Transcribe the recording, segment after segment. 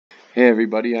Hey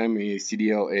everybody, I'm a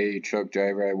CDLA truck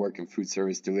driver. I work in food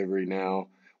service delivery now.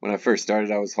 When I first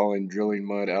started, I was hauling drilling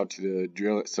mud out to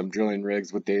some drilling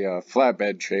rigs with a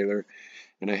flatbed trailer,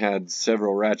 and I had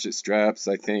several ratchet straps,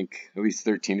 I think at least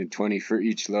 13 to 20 for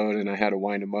each load, and I had to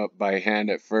wind them up by hand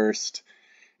at first.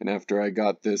 And after I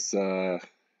got this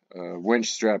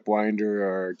winch strap winder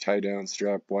or tie down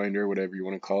strap winder, whatever you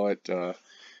want to call it,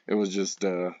 it was just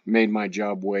made my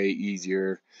job way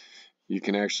easier. You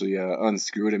can actually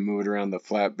unscrew it and move it around the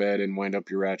flatbed and wind up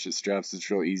your ratchet straps. It's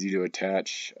real easy to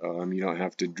attach. You don't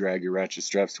have to drag your ratchet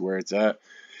straps to where it's at.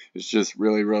 It's just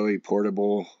really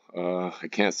portable. I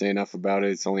can't say enough about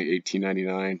it. It's only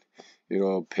 $18.99.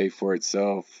 It'll pay for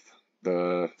itself.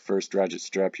 The first ratchet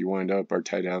strap you wind up, or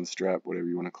tie down strap, whatever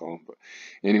you want to call them. But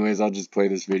anyways, I'll just play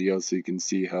this video so you can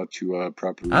see how to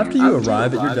properly After use you it.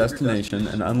 arrive at your destination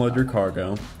and unload your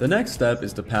cargo, the next step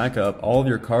is to pack up all of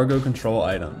your cargo control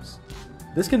items.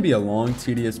 This can be a long,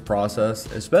 tedious process,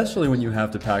 especially when you have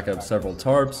to pack up several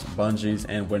tarps, bungees,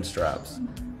 and winch straps.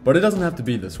 But it doesn't have to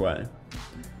be this way.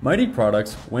 Mighty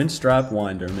Products' winch strap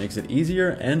winder makes it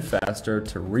easier and faster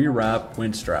to rewrap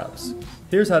winch straps.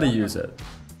 Here's how to use it.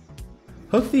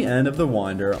 Hook the end of the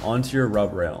winder onto your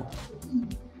rub rail.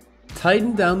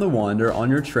 Tighten down the winder on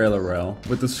your trailer rail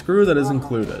with the screw that is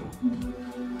included.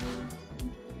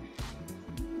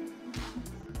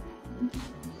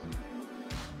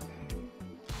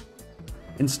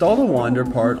 Install the winder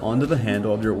part onto the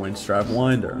handle of your winch strap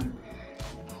winder.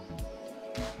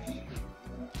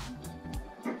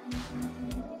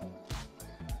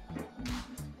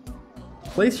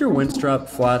 Place your winch strap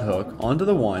flat hook onto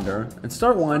the winder and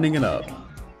start winding it up.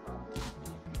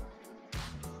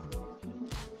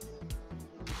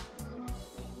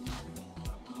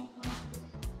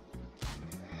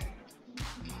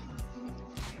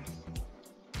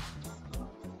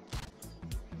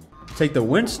 Take the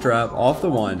winch strap off the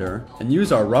winder and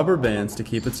use our rubber bands to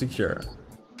keep it secure.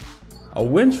 A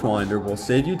winch winder will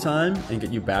save you time and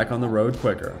get you back on the road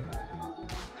quicker.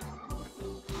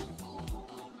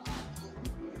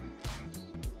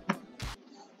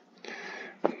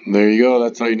 There you go.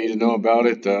 That's all you need to know about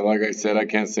it. Like I said, I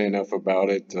can't say enough about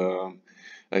it.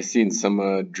 I've seen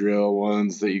some drill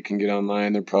ones that you can get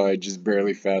online. They're probably just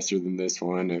barely faster than this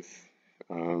one. If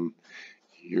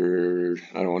you're,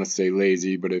 I don't want to say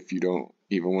lazy, but if you don't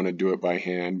even want to do it by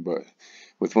hand. But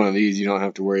with one of these, you don't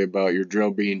have to worry about your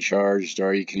drill being charged,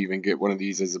 or you can even get one of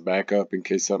these as a backup in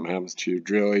case something happens to your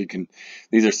drill.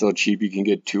 These are so cheap, you can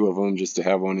get two of them just to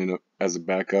have one as a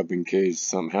backup in case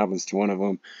something happens to one of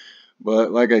them.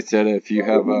 But like I said, if you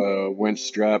have winch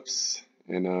straps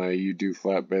and you do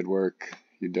flatbed work,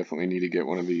 you definitely need to get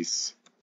one of these.